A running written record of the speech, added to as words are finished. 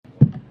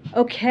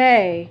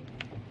Okay,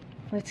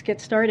 let's get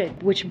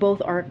started. Which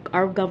both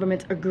our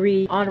governments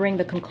agree honoring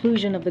the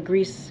conclusion of the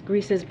Greece's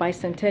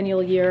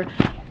bicentennial year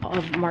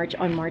of March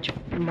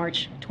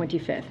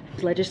 25th.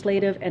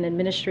 Legislative and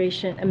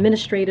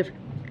administrative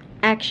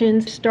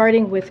actions,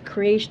 starting with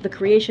the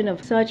creation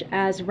of such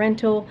as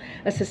rental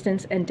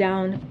assistance and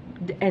down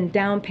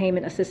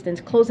payment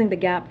assistance, closing the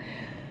gap,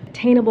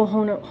 attainable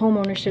home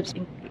ownerships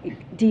in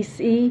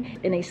D.C.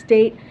 in a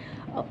state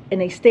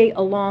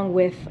along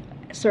with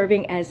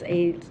serving as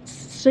a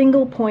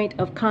single point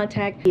of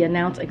contact. He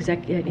announced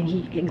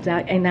any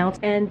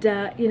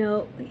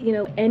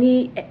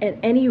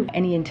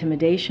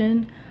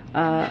intimidation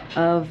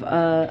of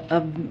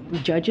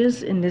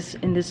judges in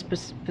this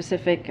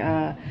specific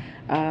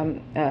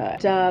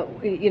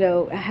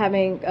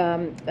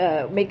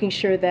making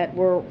sure that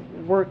we're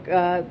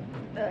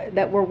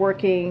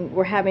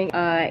having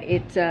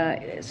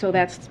it so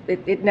that's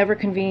it never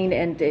convened,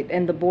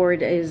 and the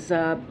board is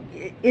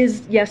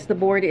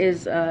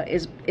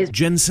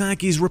Jen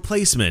Psaki's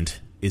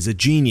replacement is a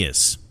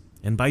genius,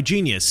 and by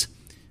genius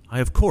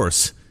I of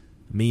course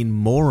mean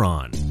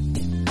moron.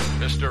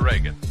 Mr.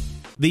 Reagan.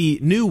 The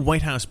new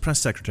White House press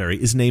secretary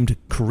is named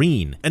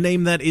careen, a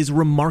name that is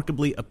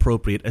remarkably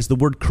appropriate as the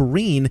word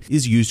careen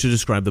is used to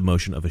describe the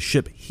motion of a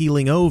ship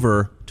heeling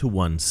over to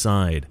one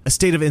side, a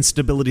state of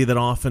instability that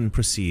often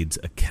precedes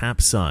a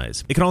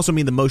capsize. It can also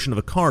mean the motion of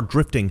a car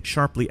drifting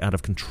sharply out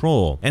of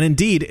control. And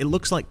indeed, it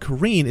looks like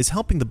careen is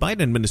helping the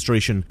Biden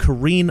administration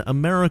careen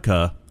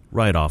America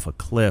right off a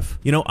cliff.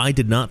 You know, I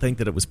did not think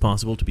that it was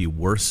possible to be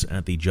worse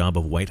at the job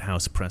of White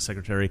House press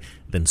secretary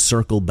than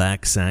Circle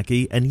Back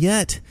Psaki, and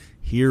yet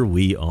here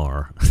we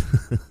are.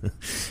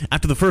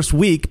 After the first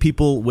week,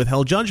 people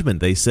withheld judgment.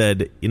 They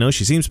said,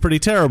 she seems pretty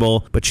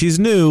terrible, but she's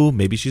new.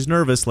 Maybe she's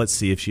nervous. Let's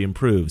see if she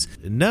improves.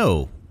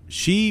 No,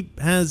 she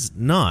has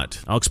not.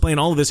 I'll explain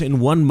all of this in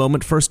one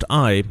moment. First,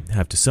 I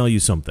have to sell you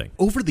something.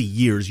 Over the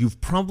years, you've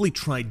probably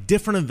tried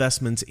different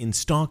investments in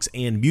stocks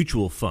and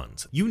mutual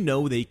funds. You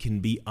know they can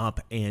be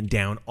up and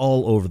down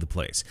all over the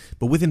place.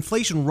 But with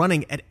inflation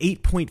running at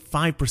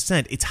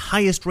 8.5%, its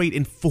highest rate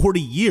in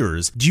 40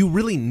 years, do you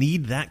really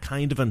need that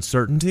kind of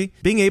uncertainty?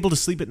 Being able to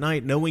sleep at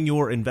night knowing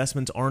your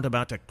investments aren't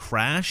about to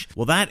crash,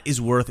 well, that is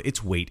worth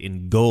its weight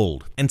in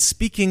gold. And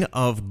speaking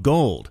of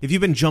gold, if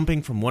you've been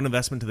jumping from one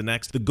investment to the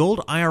next, the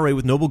gold IRA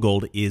with Noble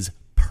Gold is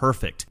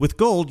perfect. With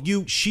gold,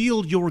 you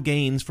shield your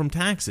gains from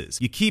taxes.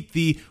 You keep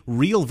the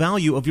real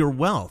value of your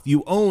wealth.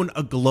 You own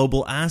a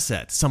global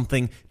asset,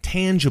 something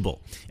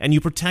tangible, and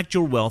you protect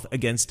your wealth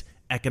against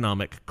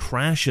economic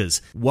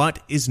crashes. What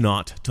is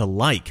not to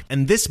like?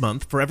 And this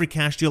month, for every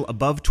cash deal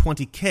above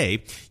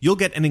 $20K, you'll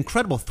get an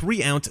incredible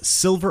 3-ounce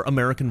silver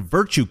American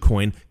Virtue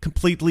coin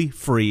completely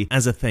free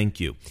as a thank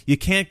you. You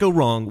can't go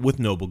wrong with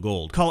Noble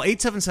Gold. Call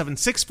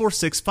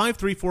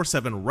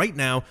 877-646-5347 right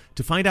now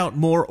to find out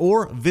more,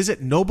 or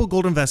visit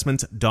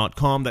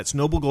noblegoldinvestments.com. That's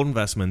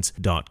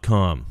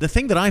noblegoldinvestments.com. The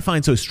thing that I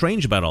find so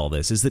strange about all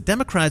this is that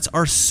Democrats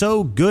are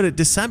so good at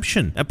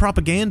deception, at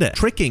propaganda,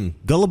 tricking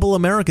gullible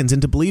Americans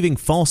into believing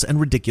false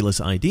and ridiculous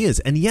ideas,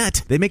 and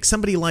yet they make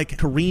somebody like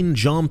Karine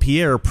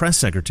Jean-Pierre press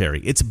secretary.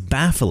 It's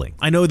baffling.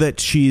 I know that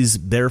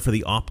she's there for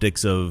the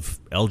optics of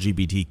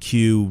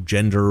LGBTQ,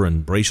 gender,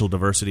 and racial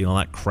diversity and all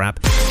that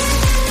crap.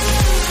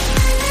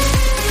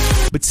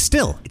 But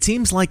still, it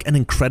seems like an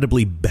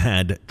incredibly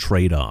bad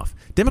trade-off.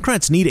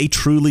 Democrats need a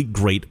truly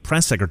great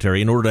press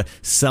secretary in order to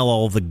sell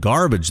all the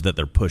garbage that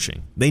they're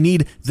pushing. They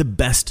need the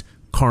best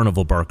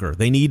carnival barker.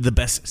 They need the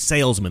best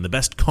salesman, the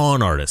best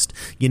con artist.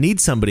 You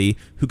need somebody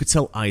who could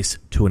sell ice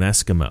to an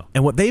Eskimo.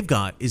 And what they've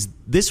got is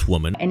this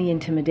woman. Any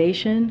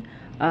intimidation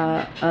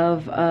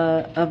of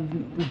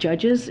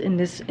judges in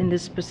this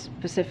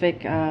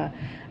specific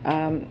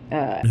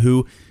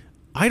who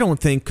I don't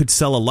think could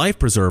sell a life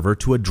preserver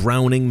to a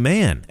drowning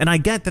man. And I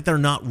get that they're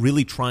not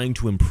really trying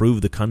to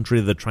improve the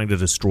country, they're trying to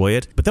destroy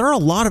it. But there are a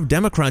lot of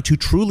Democrats who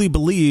truly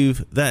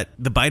believe that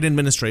the Biden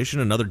administration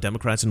and other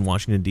Democrats in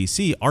Washington,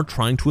 D.C. are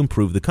trying to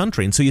improve the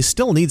country. And so you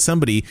still need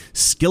somebody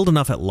skilled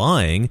enough at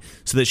lying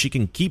so that she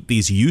can keep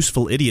these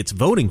useful idiots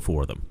voting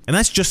for them. And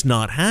that's just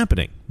not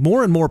happening.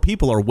 More and more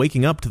people are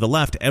waking up to the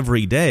left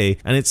every day,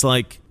 and it's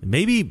like,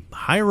 maybe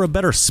hire a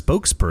better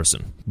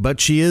spokesperson. But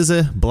she is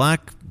a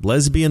black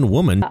lesbian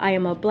woman. I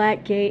am a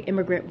black gay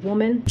immigrant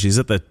woman. She's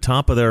at the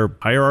top of their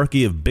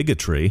hierarchy of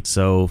bigotry,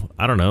 so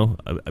I don't know.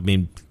 I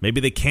mean, maybe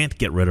they can't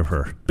get rid of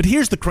her. But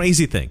here's the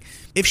crazy thing.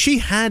 If she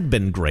had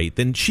been great,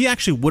 then she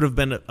actually would have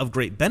been of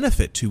great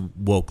benefit to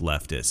woke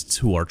leftists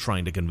who are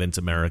trying to convince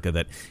America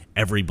that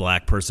every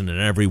black person and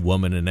every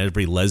woman and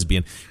every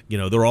lesbian,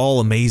 they're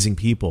all amazing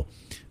people.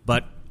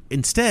 But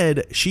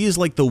instead, she is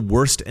like the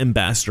worst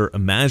ambassador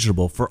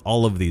imaginable for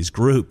all of these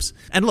groups.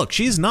 And look,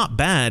 she's not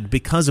bad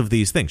because of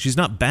these things. She's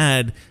not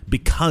bad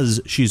because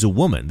she's a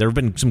woman. There have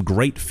been some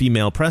great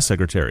female press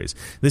secretaries.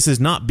 This is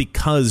not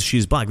because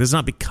she's black. This is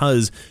not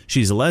because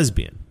she's a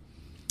lesbian.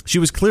 She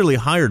was clearly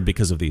hired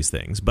because of these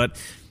things.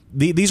 But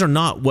These are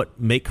not what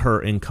make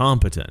her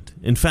incompetent.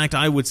 In fact,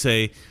 I would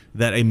say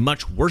that a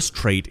much worse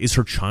trait is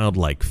her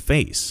childlike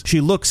face.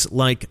 She looks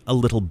like a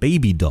little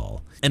baby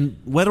doll. And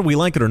whether we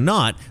like it or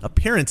not,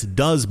 appearance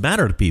does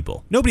matter to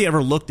people. Nobody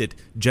ever looked at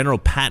General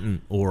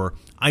Patton or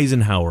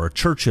Eisenhower or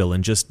Churchill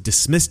and just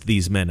dismissed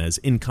these men as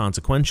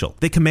inconsequential.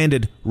 They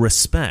commanded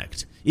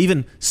respect.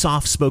 Even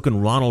soft-spoken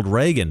Ronald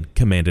Reagan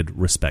commanded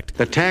respect.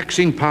 The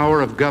taxing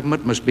power of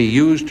government must be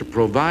used to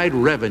provide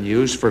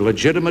revenues for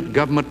legitimate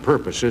government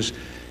purposes.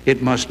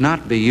 It must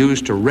not be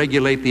used to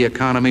regulate the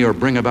economy or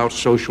bring about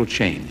social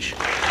change.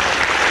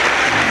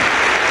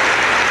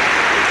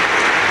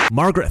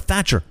 Margaret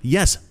Thatcher,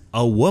 yes,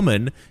 a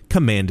woman,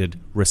 commanded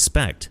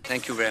respect.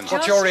 Thank you very much.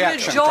 What's your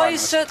reaction,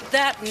 rejoice at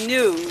that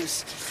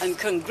news and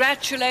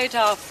congratulate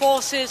our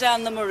forces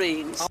and the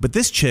Marines. But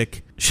this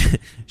chick,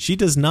 she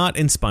does not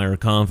inspire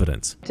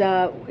confidence.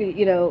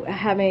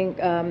 Having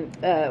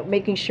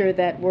making sure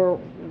that we're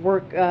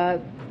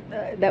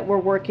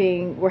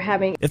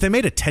having. If they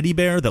made a teddy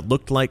bear that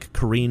looked like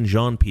Karine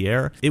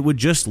Jean-Pierre, it would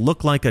just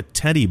look like a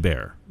teddy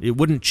bear. It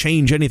wouldn't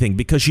change anything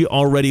because she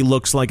already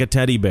looks like a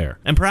teddy bear.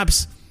 And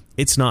perhaps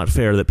it's not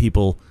fair that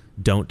people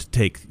don't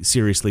take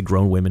seriously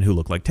grown women who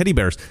look like teddy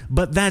bears,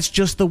 but that's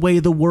just the way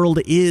the world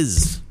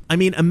is. I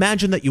mean,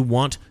 imagine that you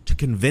want to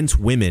convince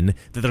women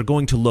that they're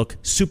going to look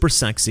super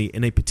sexy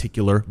in a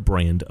particular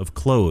brand of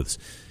clothes.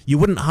 You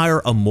wouldn't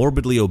hire a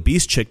morbidly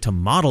obese chick to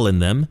model in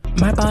them.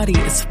 My body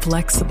is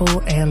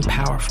flexible and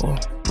powerful.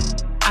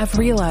 I've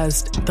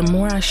realized the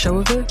more I show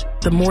of it,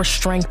 the more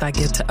strength I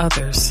give to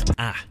others.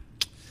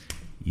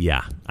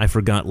 Yeah, I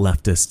forgot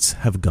leftists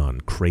have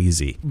gone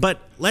crazy. But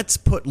let's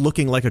put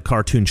looking like a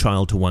cartoon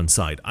child to one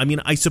side. I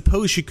mean, I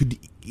suppose she could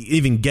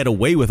even get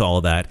away with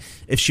all that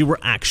if she were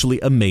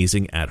actually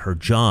amazing at her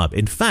job.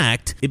 In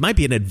fact, it might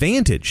be an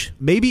advantage.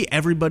 Maybe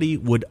everybody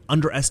would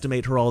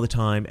underestimate her all the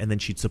time, and then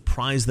she'd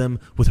surprise them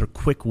with her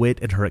quick wit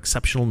and her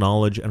exceptional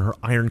knowledge and her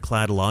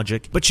ironclad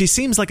logic. But she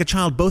seems like a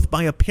child both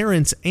by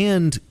appearance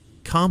and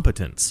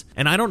competence.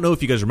 And I don't know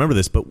if you guys remember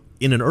this, but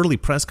in an early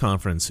press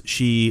conference,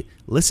 she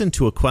listened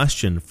to a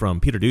question from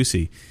Peter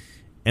Doocy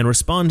and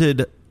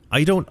responded,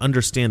 "I don't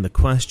understand the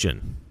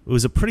question." It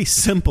was a pretty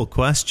simple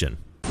question.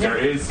 There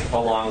is a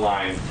long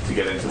line to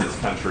get into this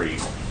country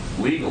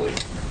legally.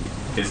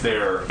 Is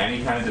there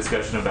any kind of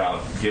discussion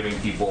about giving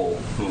people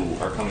who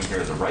are coming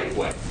here the right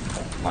way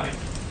money?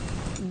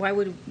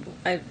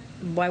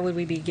 Why would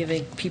we be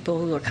giving people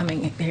who are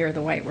coming here the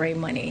right way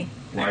money?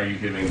 Why are you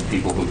giving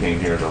people who came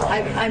here the wrong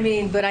way? I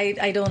mean, but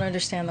I don't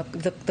understand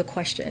the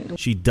question.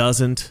 She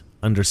doesn't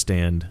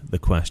understand the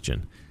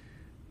question.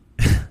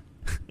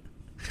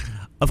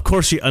 Of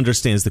course she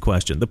understands the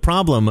question. The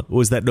problem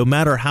was that no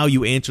matter how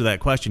you answer that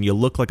question, you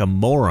look like a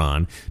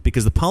moron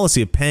because the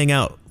policy of paying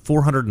out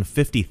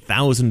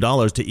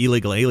 $450,000 to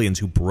illegal aliens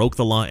who broke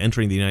the law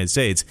entering the United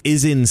States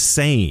is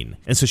insane.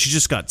 And so she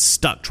just got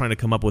stuck trying to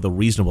come up with a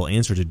reasonable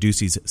answer to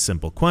Doocy's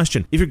simple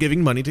question. If you're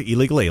giving money to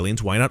illegal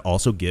aliens, why not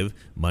also give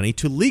money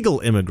to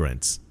legal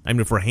immigrants? I mean,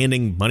 if we're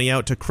handing money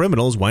out to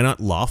criminals, why not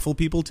lawful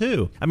people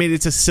too? I mean,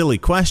 it's a silly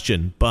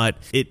question, but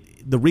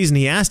the reason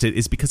he asked it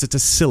is because it's a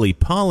silly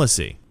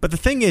policy. But the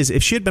thing is,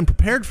 if she had been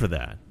prepared for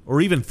that, or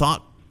even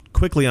thought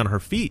quickly on her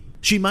feet,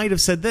 she might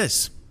have said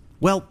this: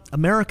 well,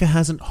 America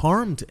hasn't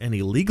harmed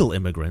any legal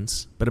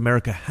immigrants, but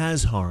America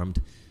has harmed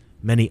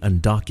many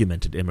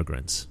undocumented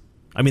immigrants.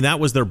 I mean, that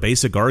was their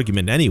basic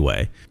argument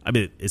anyway. I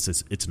mean, it's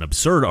an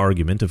absurd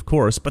argument, of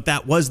course, but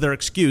that was their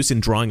excuse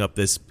in drawing up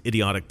this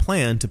idiotic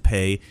plan to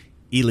pay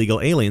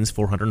illegal aliens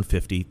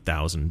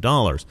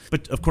 $450,000.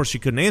 But, of course, she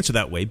couldn't answer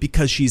that way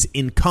because she's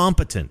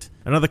incompetent.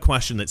 Another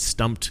question that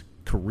stumped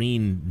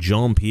Karine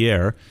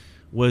Jean-Pierre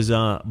was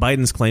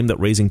Biden's claim that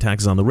raising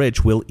taxes on the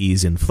rich will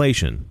ease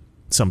inflation,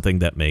 something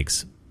that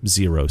makes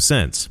zero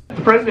sense.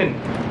 The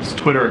president's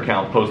Twitter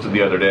account posted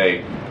the other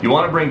day, "You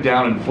want to bring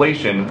down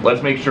inflation,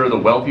 let's make sure the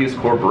wealthiest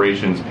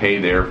corporations pay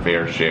their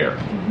fair share."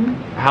 Mm-hmm.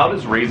 How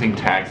does raising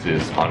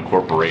taxes on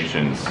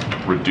corporations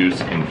reduce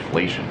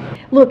inflation?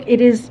 Look,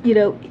 it is,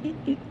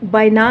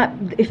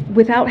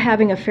 without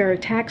having a fair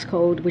tax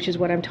code, which is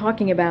what I'm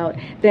talking about,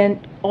 then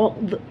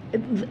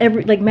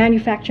like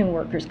manufacturing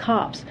workers,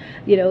 cops,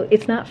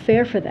 it's not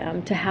fair for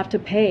them to have to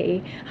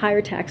pay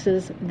higher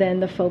taxes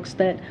than the folks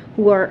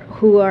who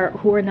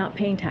are not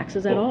paying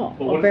taxes at all.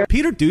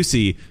 Peter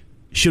Doocy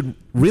should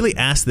really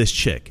ask this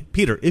chick.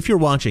 Peter, if you're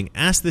watching,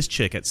 ask this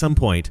chick at some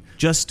point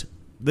just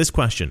this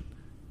question: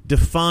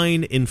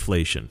 define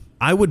inflation.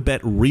 I would bet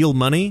real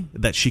money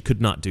that she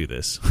could not do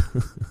this.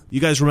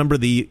 You guys remember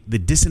the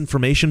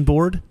disinformation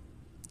board?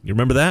 You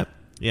remember that?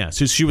 Yeah,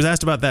 so she was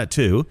asked about that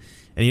too.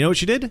 And you know what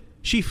she did?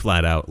 She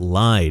flat out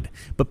lied.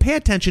 But pay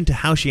attention to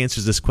how she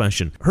answers this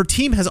question. Her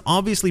team has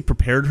obviously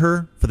prepared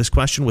her for this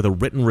question with a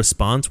written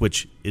response,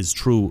 which is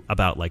true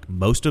about like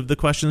most of the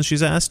questions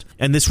she's asked.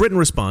 And this written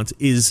response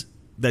is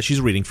that she's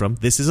reading from.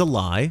 This is a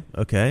lie,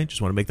 okay?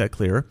 Just want to make that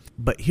clear.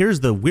 But here's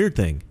the weird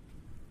thing.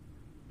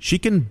 she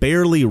can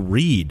barely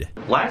read.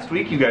 Last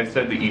week, you guys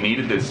said that you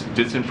needed this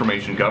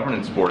Disinformation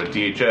Governance Board at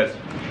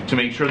DHS to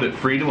make sure that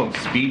freedom of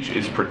speech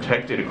is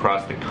protected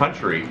across the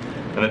country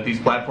and that these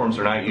platforms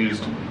are not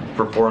used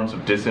for forms of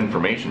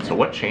disinformation. So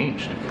what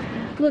changed?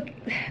 Look,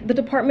 the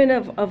Department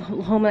of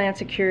Homeland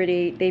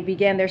Security, they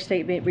began their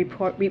statement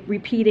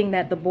repeating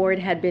that the board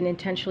had been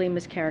intentionally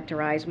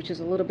mischaracterized, which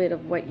is a little bit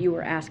of what you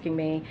were asking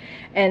me,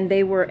 and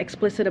they were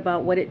explicit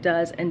about what it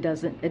does and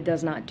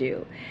does not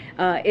do.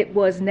 It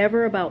was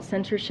never about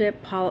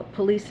censorship,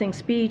 policing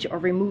speech, or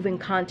removing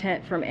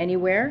content from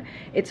anywhere.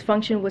 Its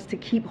function was to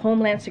keep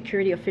Homeland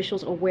Security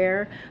officials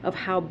aware of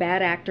how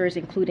bad actors,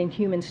 including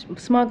human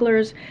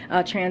smugglers,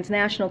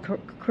 transnational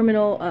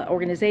criminal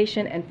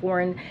organization, and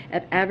foreign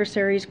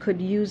adversaries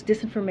could use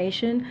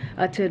disinformation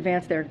to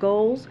advance their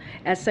goals.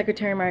 As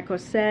Secretary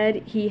Marcos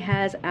said, he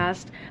has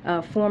asked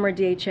former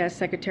DHS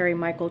Secretary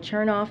Michael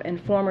Chernoff and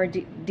former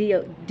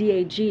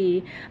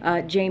DAG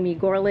Jamie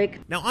Gorelick.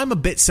 Now, I'm a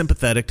bit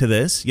sympathetic to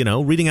this. You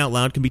know, reading out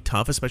loud can be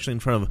tough, especially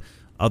in front of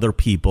other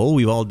people.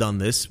 We've all done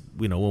this,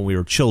 you know, when we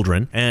were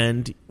children,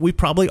 and we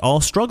probably all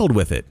struggled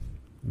with it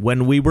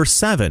when we were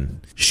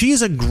 7. She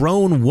is a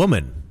grown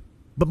woman,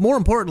 but more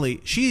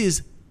importantly, she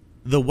is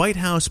the White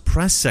House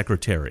press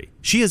secretary.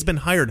 She has been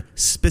hired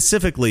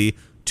specifically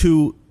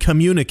to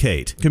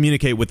communicate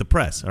with the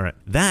press. All right.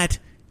 That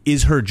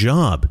is her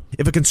job.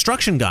 If a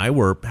construction guy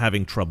were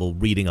having trouble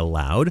reading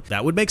aloud,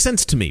 that would make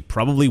sense to me.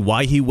 Probably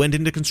why he went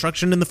into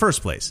construction in the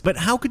first place. But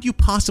how could you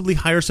possibly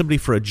hire somebody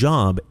for a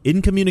job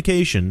in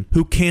communication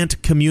who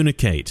can't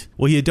communicate?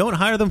 Well, you don't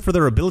hire them for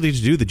their ability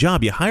to do the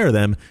job. You hire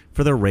them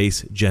for their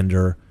race,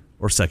 gender,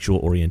 or sexual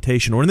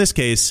orientation, or in this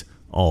case,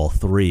 all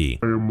 3.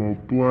 I am a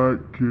black,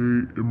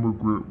 gay,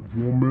 immigrant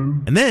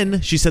woman. And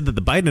then she said that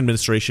the Biden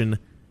administration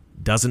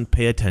doesn't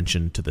pay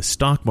attention to the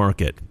stock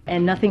market.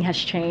 And nothing has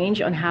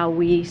changed on how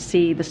we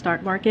see the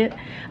stock market.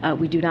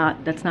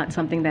 That's not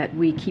something that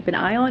we keep an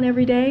eye on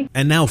every day.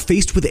 And now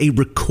faced with a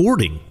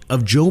recording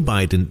of Joe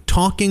Biden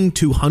talking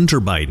to Hunter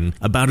Biden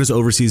about his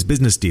overseas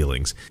business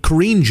dealings,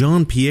 Karine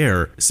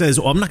Jean-Pierre says,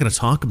 I'm not going to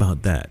talk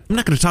about that. I'm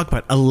not going to talk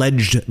about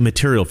alleged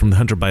material from the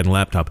Hunter Biden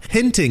laptop,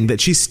 hinting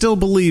that she still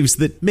believes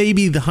that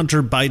maybe the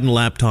Hunter Biden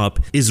laptop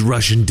is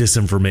Russian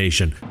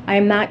disinformation. I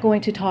am not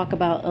going to talk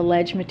about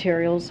alleged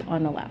materials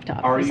on the laptop.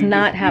 Are it's you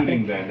not disputing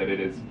happening then that it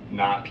is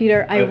not?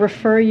 Peter, I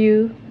refer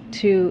you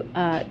to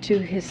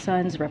his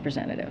son's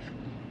representative.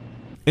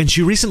 And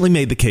she recently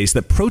made the case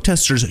that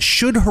protesters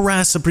should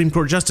harass Supreme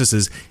Court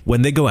justices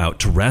when they go out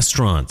to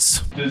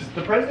restaurants. Does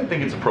the president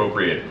think it's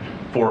appropriate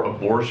for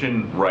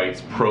abortion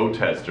rights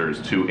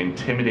protesters to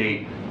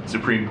intimidate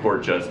Supreme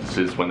Court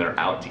justices when they're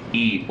out to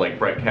eat, like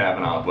Brett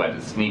Kavanaugh, who had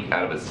to sneak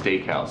out of a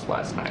steakhouse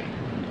last night?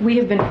 We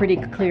have been pretty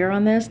clear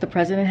on this. The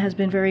president has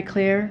been very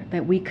clear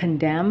that we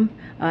condemn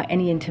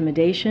any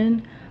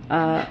intimidation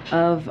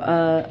of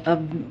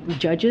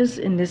judges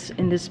in this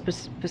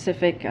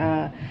specific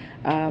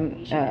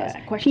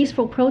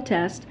peaceful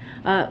protest.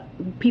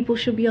 People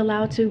should be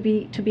allowed to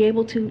be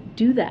able to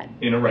do that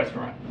in a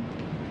restaurant.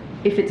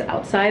 If it's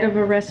outside of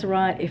a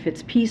restaurant, if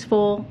it's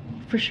peaceful,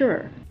 for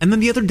sure. And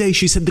then the other day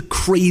she said the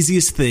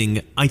craziest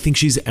thing I think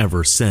she's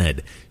ever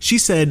said. She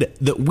said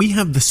that we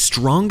have the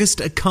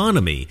strongest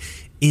economy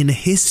in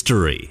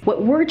history. What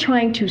I'm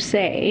trying to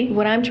say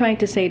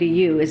to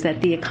you is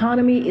that the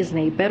economy is in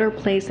a better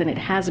place than it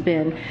has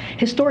been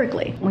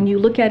historically. When you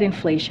look at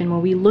inflation,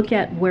 when we look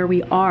at where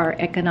we are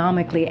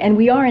economically, and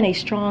we are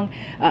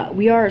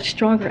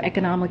stronger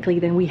economically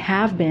than we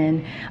have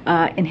been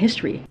in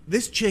history.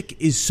 This chick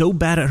is so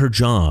bad at her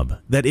job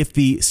that if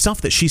the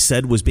stuff that she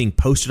said was being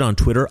posted on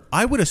Twitter,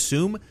 I would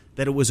assume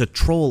that it was a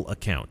troll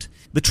account.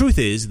 The truth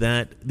is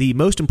that the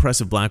most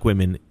impressive black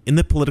women in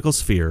the political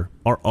sphere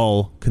are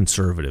all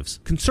conservatives.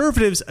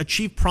 Conservatives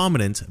achieve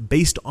prominence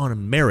based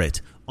on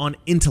merit, on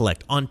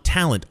intellect, on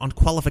talent, on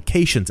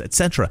qualifications,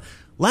 etc.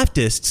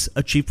 Leftists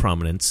achieve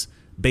prominence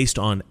based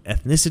on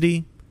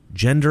ethnicity,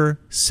 gender,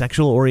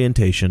 sexual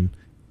orientation,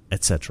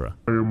 etc.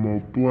 I am a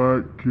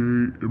black,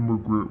 gay,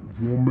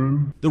 immigrant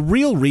woman. The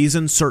real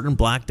reason certain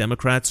black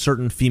Democrats,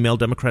 certain female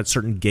Democrats,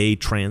 certain gay,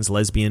 trans,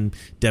 lesbian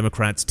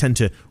Democrats tend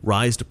to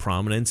rise to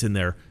prominence in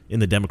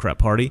the Democrat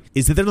Party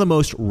is that they're the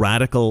most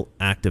radical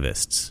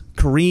activists.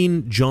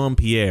 Karine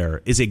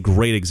Jean-Pierre is a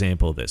great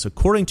example of this.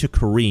 According to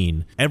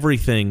Karine,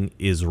 everything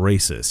is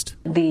racist.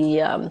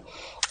 The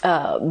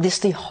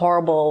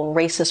horrible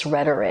racist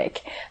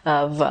rhetoric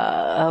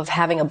of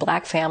having a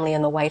black family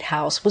in the White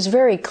House was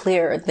very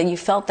clear that you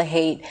felt the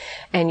hate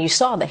and you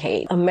saw the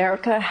hate.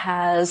 America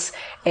has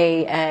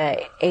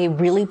a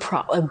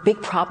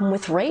big problem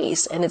with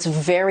race, and it's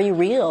very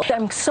real.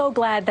 I'm so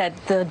glad that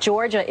the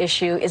Georgia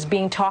issue is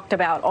being talked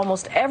about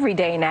almost every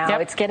day now.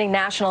 Yep. It's getting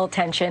national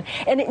attention,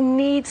 and it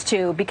needs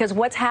to, because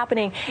what's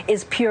happening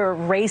is pure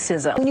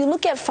racism. When you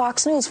look at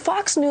Fox News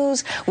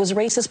was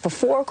racist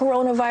before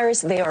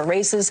coronavirus. They are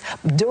racist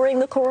during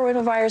the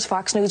coronavirus.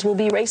 Fox News will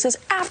be racist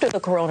after the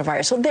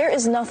coronavirus. So there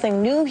is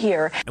nothing new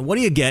here. And what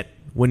do you get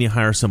when you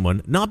hire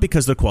someone, not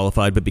because they're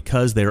qualified, but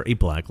because they're a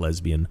black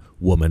lesbian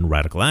woman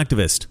radical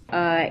activist.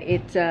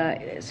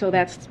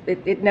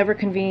 It never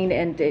convened,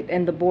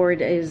 and the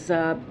board is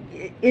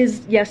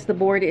the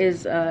board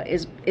is.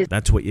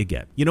 That's what you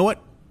get. You know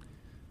what?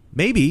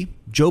 Maybe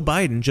Joe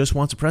Biden just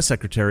wants a press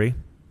secretary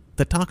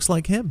that talks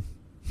like him.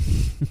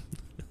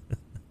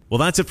 Well,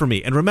 that's it for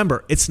me. And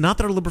remember, it's not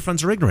that our liberal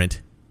friends are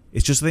ignorant.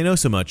 It's just they know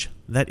so much.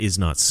 That is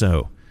not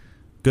so.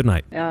 Good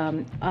night.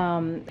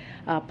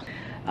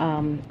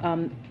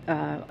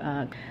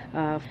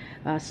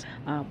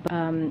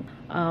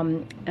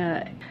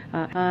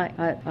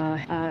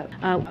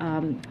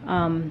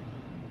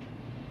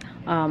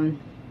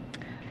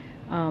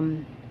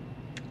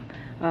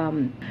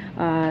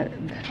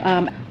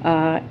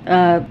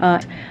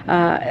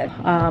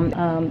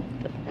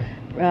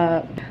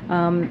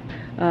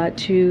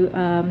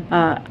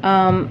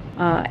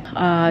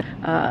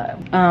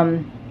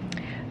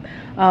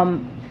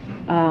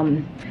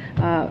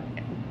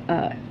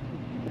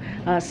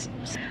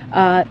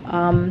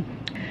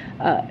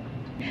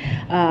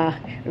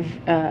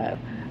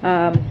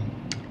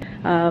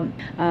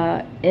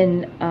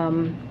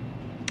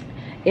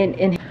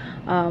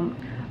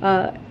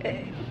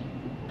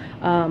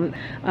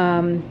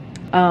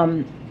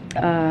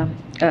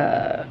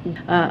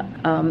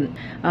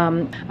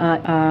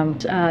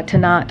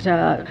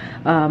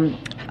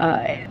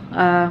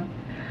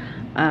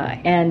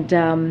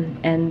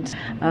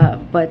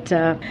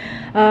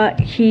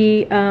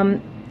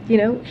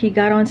 He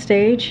got on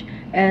stage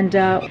and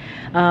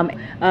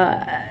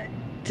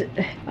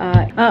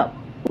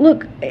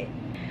look,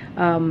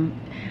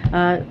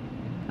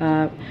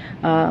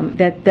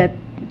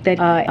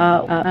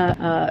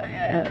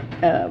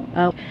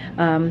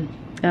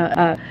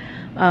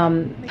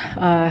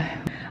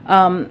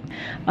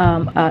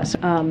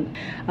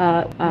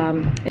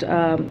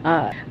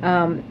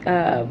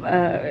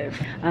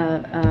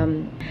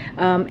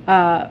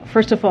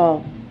 first of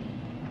all,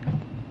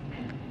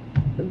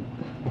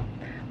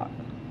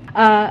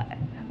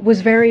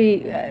 was very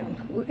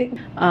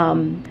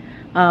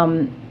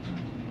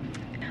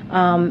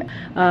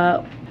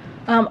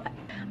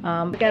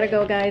gotta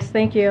go, guys.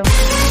 Thank you.